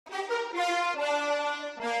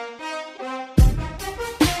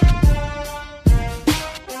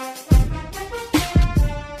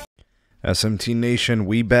SMT Nation,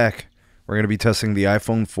 we back. We're going to be testing the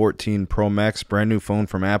iPhone 14 Pro Max, brand new phone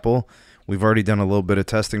from Apple. We've already done a little bit of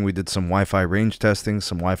testing. We did some Wi-Fi range testing,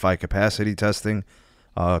 some Wi-Fi capacity testing,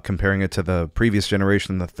 comparing it to the previous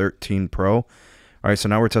generation, the 13 Pro. All right, so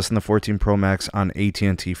now we're testing the 14 Pro Max on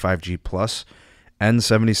AT&T 5G Plus.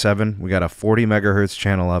 N77, we got a 40 megahertz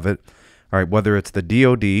channel of it. All right, whether it's the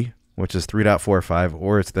DOD, which is 3.45,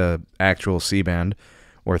 or it's the actual C-band,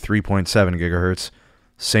 or 3.7 gigahertz,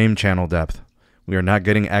 same channel depth. We are not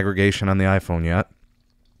getting aggregation on the iPhone yet.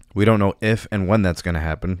 We don't know if and when that's going to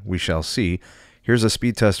happen. We shall see. Here's a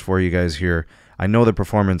speed test for you guys here. I know the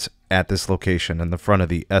performance at this location in the front of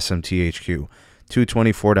the SMT HQ.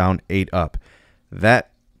 224 down, 8 up.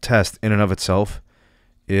 That test in and of itself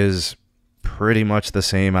is pretty much the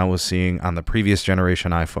same I was seeing on the previous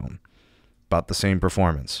generation iPhone. About the same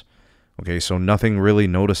performance. Okay, so nothing really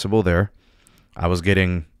noticeable there. I was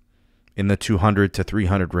getting in the 200 to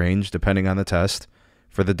 300 range, depending on the test,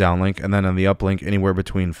 for the downlink, and then on the uplink, anywhere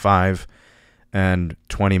between 5 and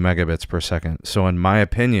 20 megabits per second. So in my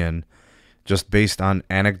opinion, just based on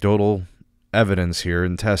anecdotal evidence here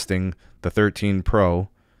and testing the 13 Pro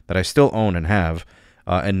that I still own and have,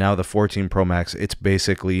 and now the 14 Pro Max, it's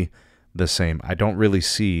basically the same. I don't really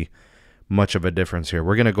see much of a difference here.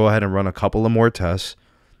 We're going to go ahead and run a couple of more tests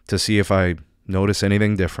to see if I notice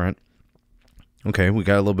anything different. Okay, we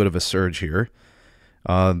got a little bit of a surge here.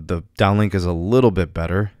 The downlink is a little bit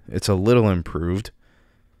better. It's a little improved.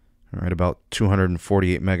 All right, about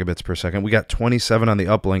 248 megabits per second. We got 27 on the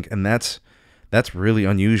uplink, and that's really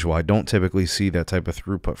unusual. I don't typically see that type of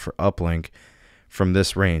throughput for uplink from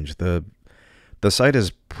this range. The site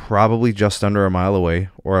is probably just under a mile away,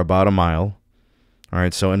 or about a mile. All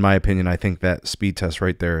right, so in my opinion, I think that speed test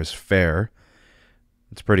right there is fair.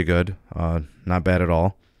 It's pretty good. Not bad at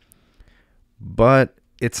all. But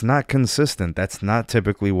it's not consistent. That's not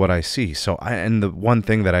typically what I see. And the one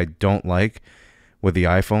thing that I don't like with the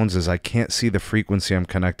iPhones is I can't see the frequency I'm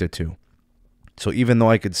connected to. So even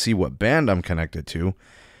though I could see what band I'm connected to,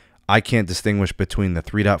 I can't distinguish between the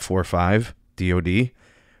 3.45 DOD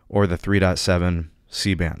or the 3.7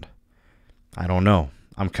 C-band. I don't know.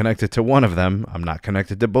 I'm connected to one of them. I'm not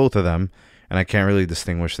connected to both of them, and I can't really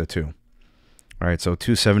distinguish the two. All right, so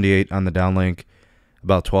 278 on the downlink,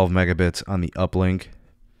 about 12 megabits on the uplink.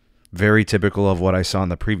 Very typical of what I saw on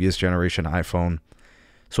the previous generation iPhone.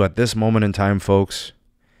 So at this moment in time, folks,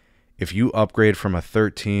 if you upgrade from a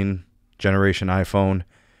 13 generation iPhone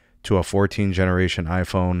to a 14 generation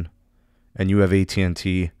iPhone and you have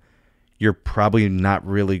AT&T, you're probably not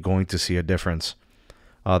really going to see a difference.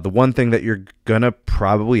 The one thing that you're going to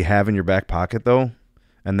probably have in your back pocket, though,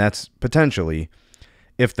 and that's potentially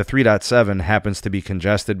if the 3.7 happens to be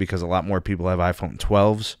congested because a lot more people have iPhone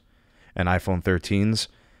 12s and iPhone 13s,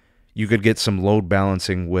 you could get some load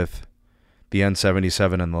balancing with the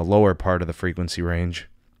N77 in the lower part of the frequency range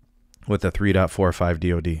with the 3.45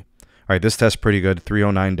 DOD. All right, this test's pretty good.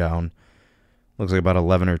 309 down. Looks like about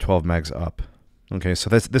 11 or 12 megs up. Okay, so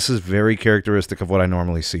this is very characteristic of what I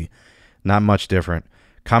normally see. Not much different.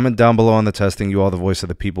 Comment down below on the testing. You are the voice of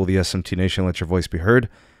the people, the SMT Nation. Let your voice be heard.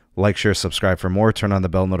 Like, share, subscribe for more. Turn on the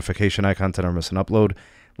bell notification icon to never miss an upload.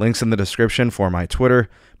 Links in the description for my Twitter,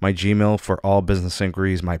 my Gmail for all business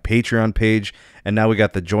inquiries, my Patreon page, and now we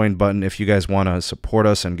got the join button. If you guys want to support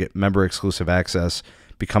us and get member exclusive access,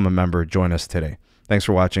 become a member. Join us today. Thanks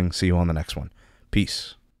for watching. See you on the next one.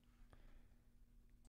 Peace.